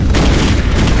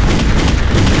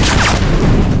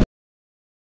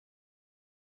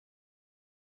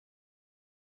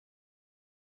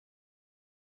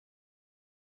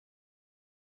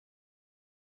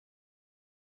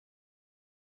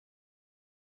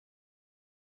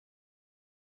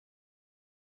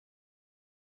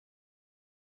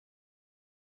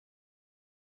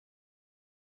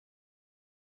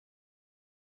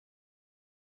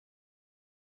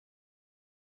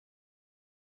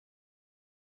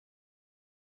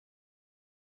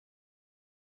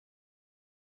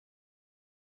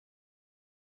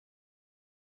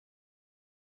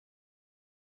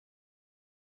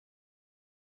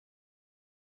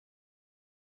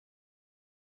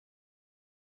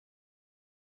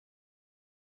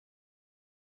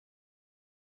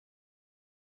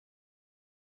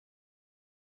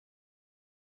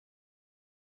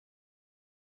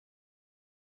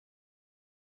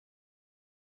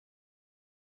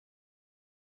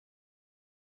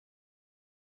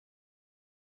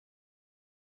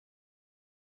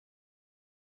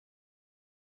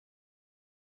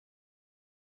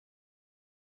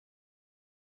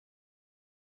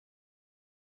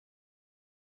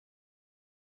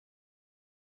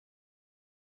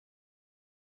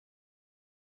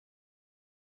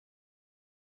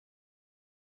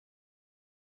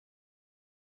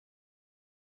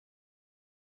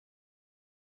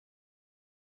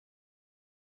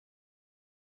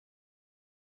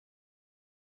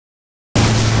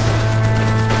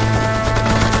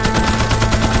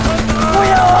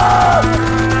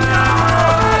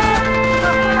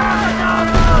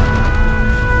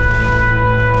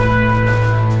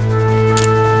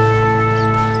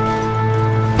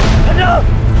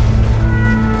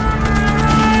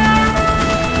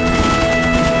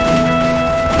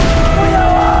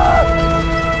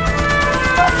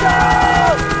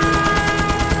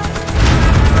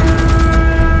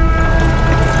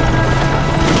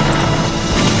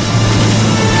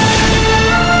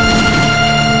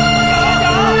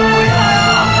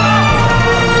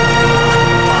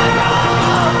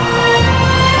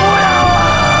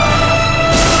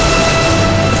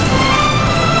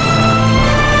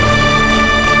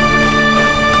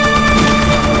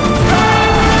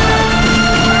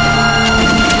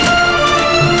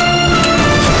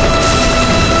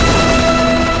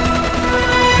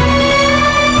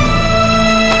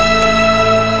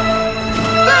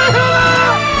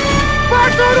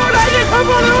不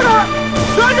留了，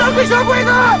全交给小鬼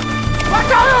子！把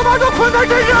炸药包都捆在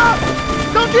身上，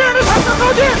等敌人的坦克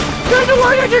靠近，跟着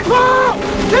我一起冲！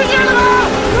听见了吗？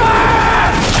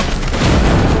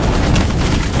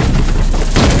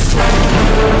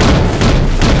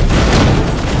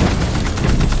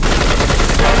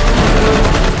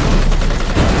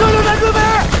交流站准备！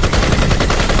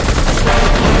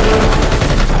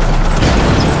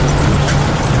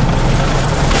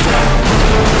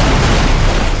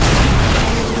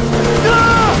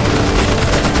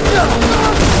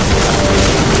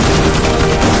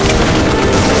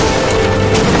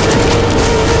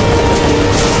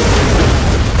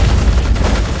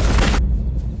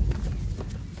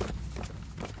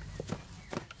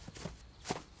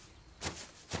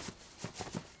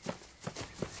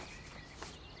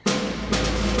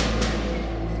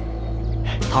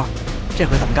头，这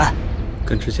回怎么干？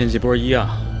跟之前几波一样，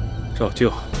照旧。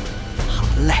好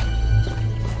嘞。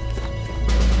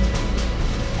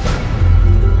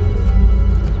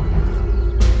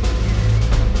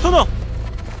等等，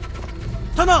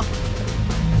等等！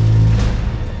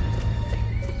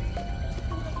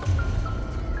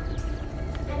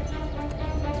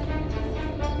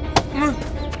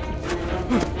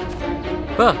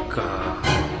バカ。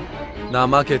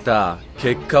怠けた。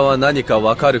結果は何か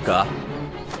わかるか？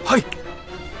はい。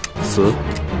死。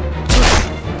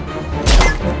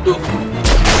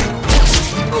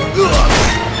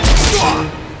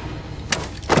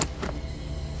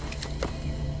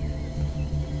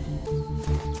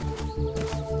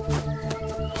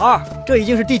二，这已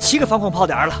经是第7个防空炮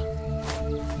点了。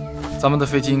咱们的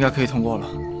飞机应该可以通过了。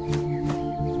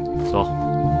走。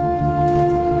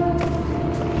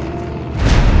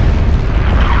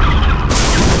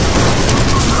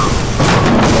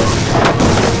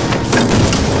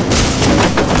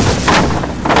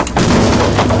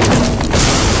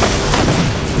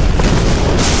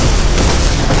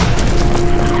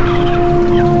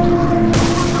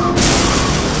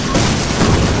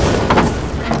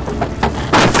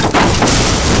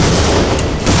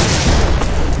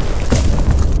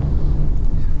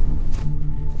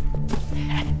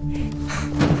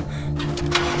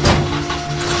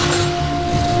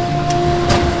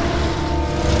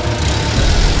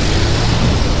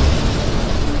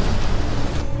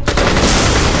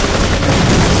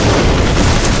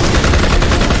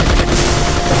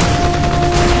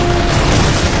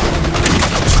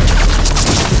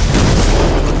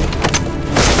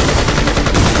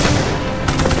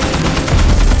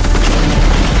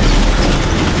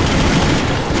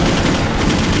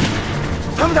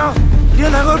敌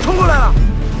人坦克冲过来了！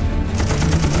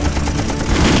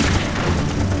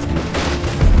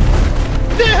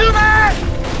弟兄们，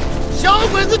小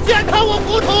鬼子践踏我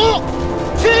国土，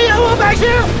欺压我百姓，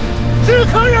是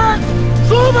可忍，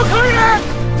孰不可忍？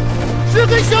是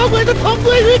跟小鬼子同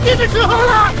归于尽的时候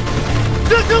了！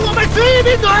这是我们11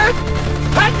兵团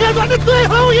坦克团的最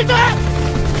后一战，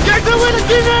也是为了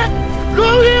今日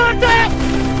荣誉而战。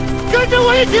跟着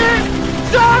我一起！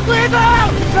杀鬼子！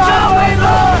杀鬼子！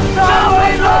杀鬼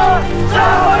子！杀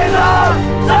鬼子！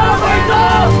杀鬼子！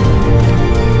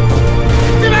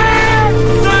准备！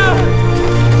是。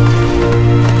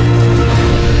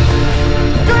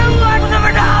跟我这么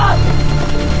打！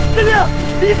司令，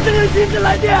李司令亲自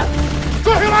来电。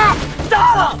说什么？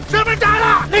炸了！什么炸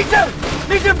了？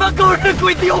那阵把狗日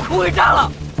鬼子油库给炸了。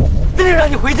司令让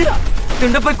你回去，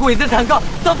等着把鬼子坦克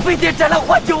到飞天山来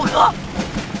换酒喝。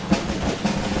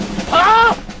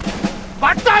好，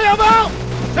把炸药包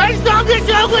全上给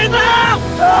小鬼子！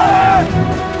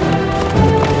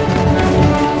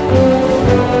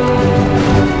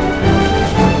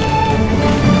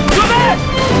准备，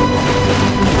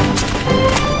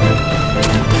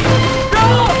走！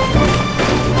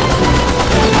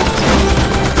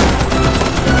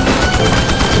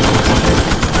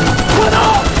快走！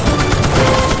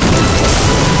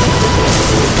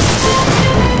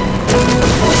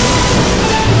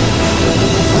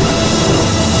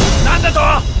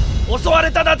我说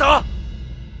的等等走，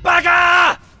八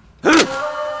嘎！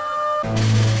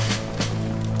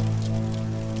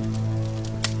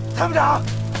参谋长，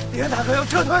敌人坦克要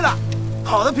撤退了，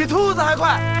跑得比兔子还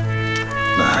快。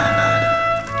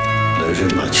来人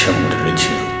把欠我的人情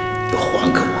要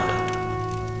还给我了。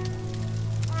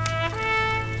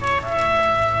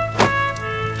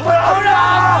参谋长！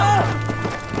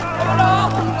参谋长！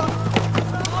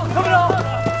参谋长！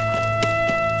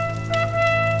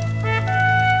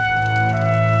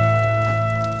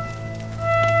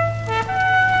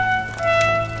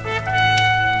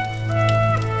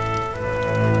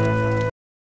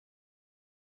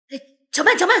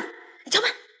乔曼！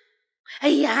哎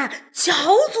呀，乔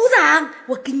组长，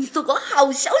我跟你说个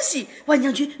好消息，万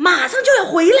将军马上就要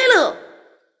回来了。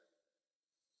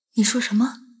你说什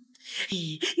么？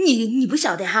你不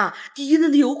晓得哈，敌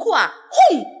人的油库啊，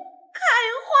轰，开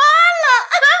花了！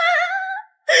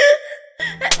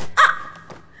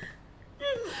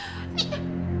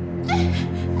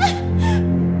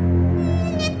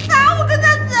你打我干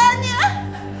啥子啊你？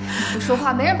你不说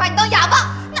话，没人把你当哑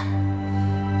巴。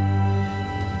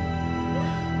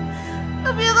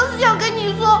那别的是想跟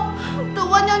你说，等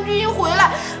万将军一回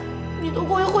来，你都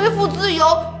可以恢复自由，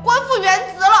官复原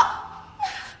职了。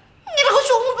你那个凶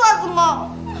爪子嘛！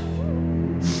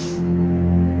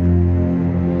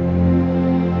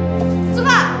吃饭。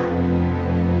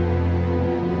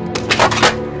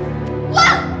问。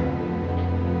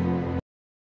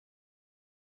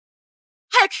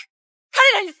早く彼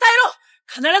らに伝えろ。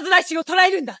必ず来週を捕ら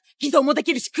えるんだ。偽造もで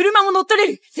きるし、車も乗っ取れ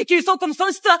る。石油倉庫の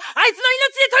損失はあいつの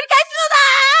命で取り返すのだ。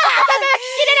聞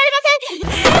き入れられませ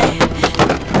ん。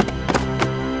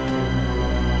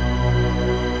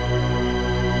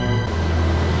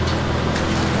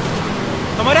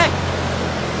止まれ！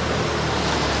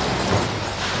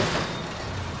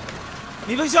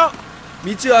身分証！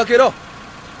道を開けろ。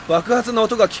爆発の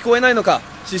音が聞こえないのか、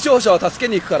死傷者を助け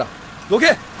に行くから。ど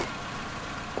け！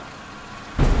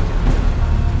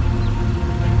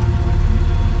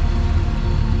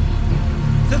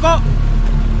通行！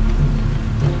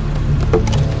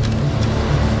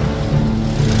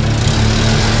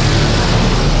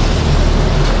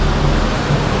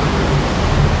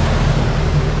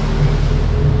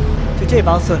就这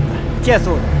帮孙子，借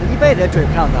宿的一辈子也追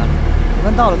不上咱们。我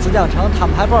们到了紫江城，他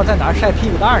们还不知道在哪儿晒屁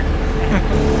股蛋呢。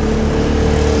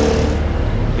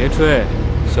别吹，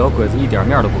小鬼子一点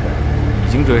面都不给，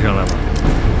已经追上来了。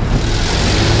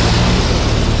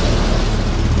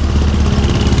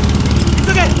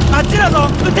急げ！あっちだぞ！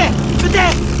撃て！撃て！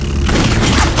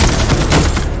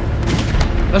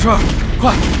来顺，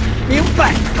快！明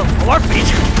白，跟我玩飞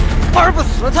车，玩不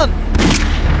死他们。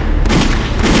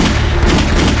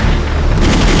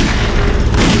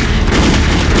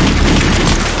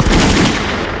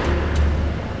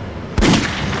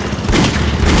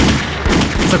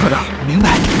再快点！明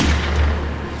白。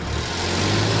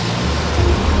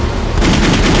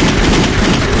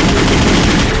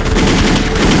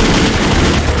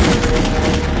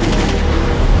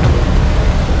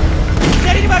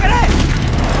左に曲がれ！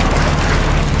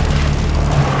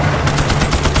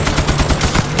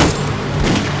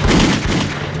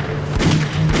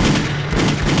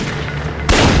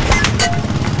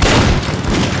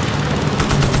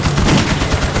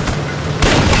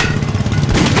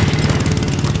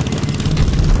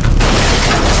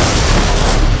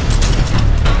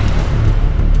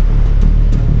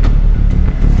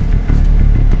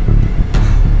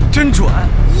真准！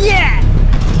耶！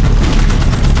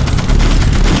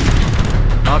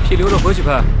把屁留着回去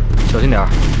拍，小心点，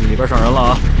里边上人了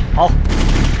啊！好。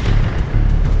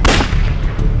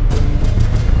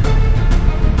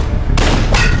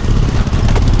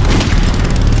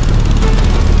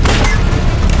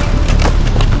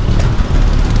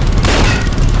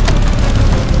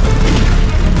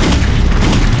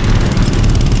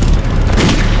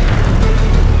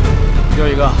又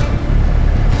一个。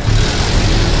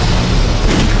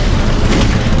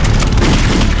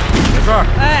没事。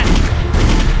哎。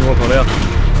听我口令。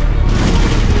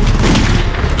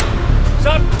上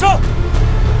冲！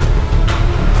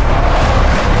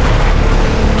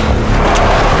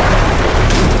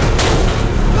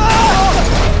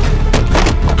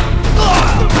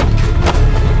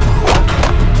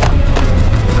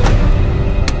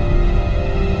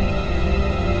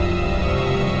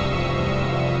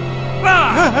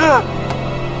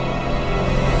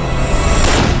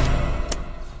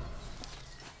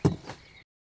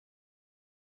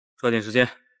抓紧时间，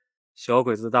小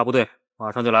鬼子的大部队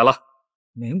马上就来了。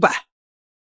明白。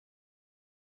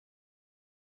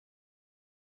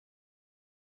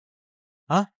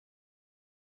啊？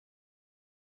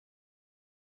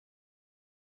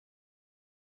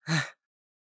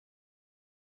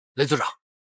雷组长，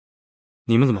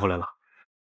你们怎么回来了？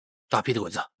大批的鬼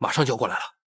子马上就要过来了。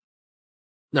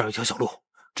那儿有一条小路，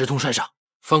直通山上，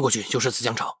翻过去就是紫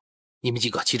江城。你们几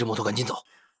个骑着摩托赶紧走，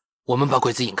我们把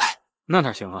鬼子引开。那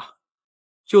哪行啊？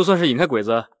就算是引开鬼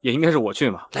子，也应该是我去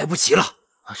嘛。来不及了。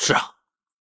是啊，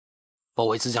包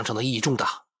围紫江城的意义重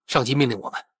大，上级命令我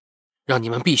们，让你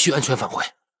们必须安全返回。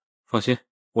放心，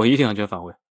我一定安全返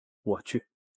回。我去。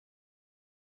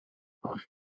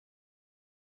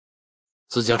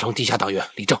紫江城地下党员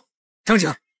李正，张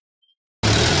警。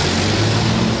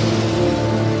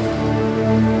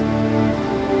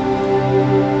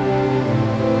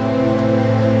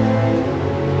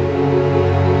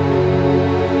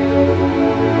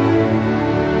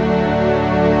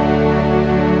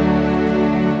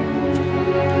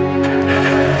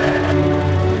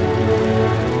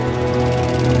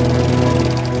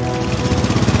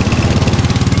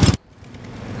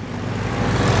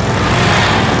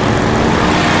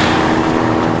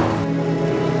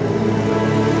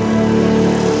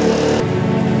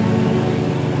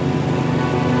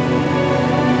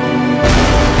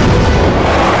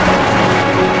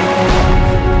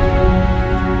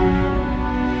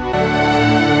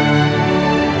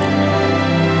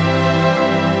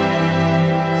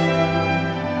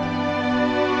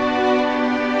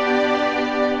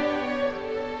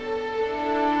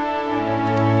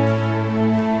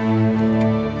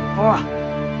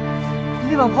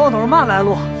帮朋友都是嘛来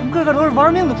路？怎么个个都是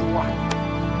玩命的主啊？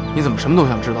你怎么什么都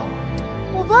想知道啊？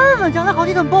我问问，将来好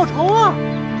替他们报仇啊！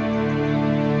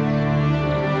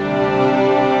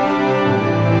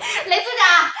雷组长，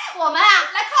我们啊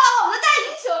来犒劳我们的大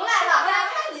英雄来了，来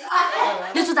看你啊！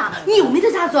雷组长，你有没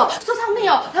得啥子？收藏没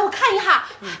有？来我看一下。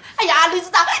哎呀，雷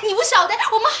组长，你不晓得，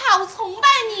我们好崇拜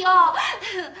你哦。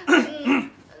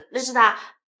雷组长，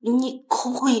你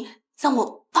可不可以让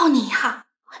我抱你一下？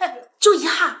就一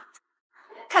下。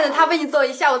看在他为你做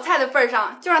一下午菜的份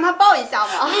上，就让他抱一下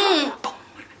嘛。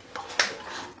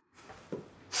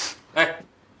哎，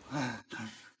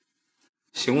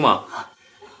行吗？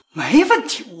没问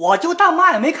题，我就当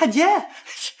嘛也没看见。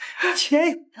切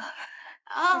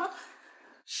啊！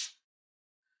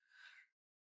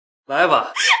来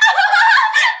吧。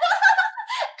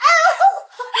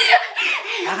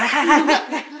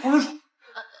哎，我们说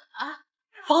啊，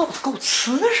抱的够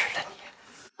瓷实的你。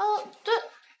哦，对。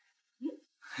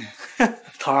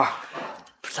头儿，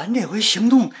咱这回行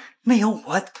动没有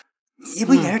我，你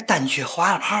不也是单缺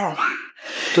划了炮吗？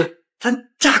对，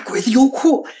咱炸鬼子油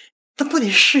库，咱不得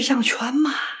事项全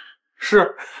吗？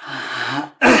是。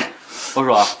我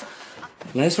说，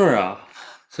来顺啊，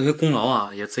这回功劳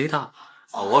啊也贼大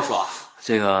啊！我说，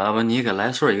这个要不你给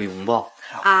来顺一个拥抱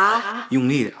啊，用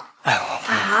力点。哎呦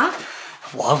啊，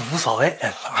我无所谓。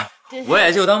我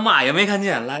也就当嘛也没看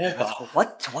见，来吧。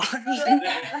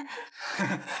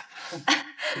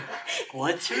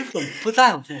我其实不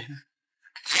在乎这个。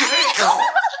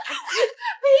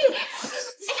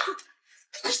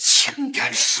你轻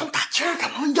点，使大劲儿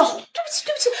干嘛？要！对不起，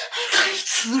太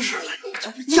瓷实了，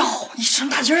你要你使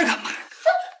大劲儿干嘛？雷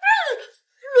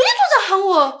组长喊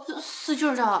我使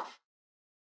劲的。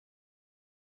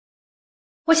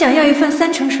我想要一份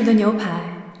3成熟的牛排。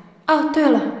哦，对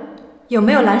了，有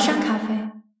没有蓝山咖啡？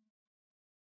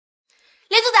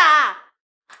雷组长，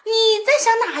你在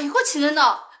想哪一个情人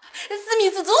呢？是米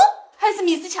斯猪还是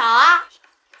米斯乔啊？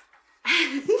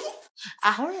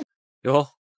啊，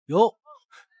有，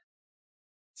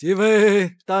几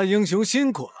位大英雄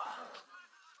辛苦了。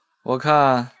我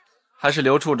看还是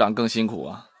刘处长更辛苦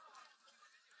啊。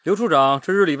刘处长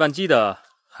这日理万机的，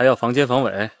还要防奸防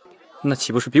伪，那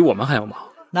岂不是比我们还要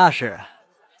忙？那是，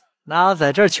哪有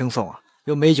在这儿轻松啊？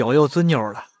又美酒又尊妞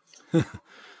的。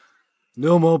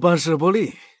刘某办事不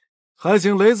力，还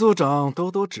请雷组长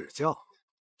多多指教。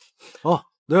哦，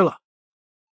对了，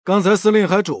刚才司令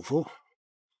还嘱咐，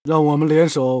让我们联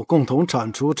手共同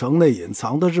铲除城内隐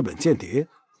藏的日本间谍。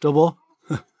这不，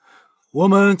我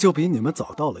们就比你们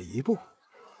早到了一步。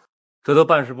这都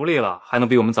办事不力了，还能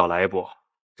比我们早来一步？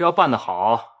这要办得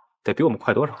好，得比我们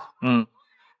快多少？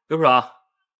刘处长，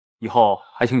以后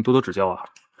还请你多多指教啊。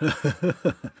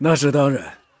那是当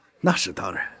然，那是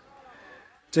当然。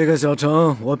这个小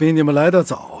城我比你们来得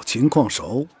早，情况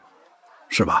熟，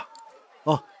是吧？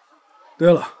哦，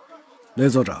对了，雷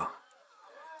组长，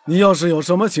你要是有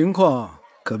什么情况，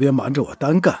可别瞒着我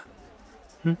单干。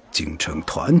京城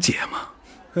团结嘛。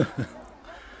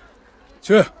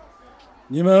去，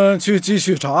你们去继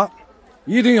续查，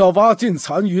一定要挖尽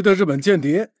残余的日本间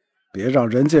谍，别让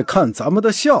人家看咱们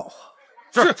的笑话。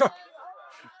是。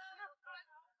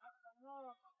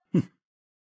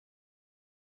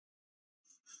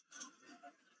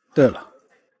对了，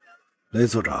雷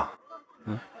组长，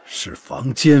是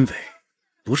防奸伪，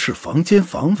不是防奸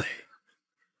防伪。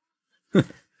哼。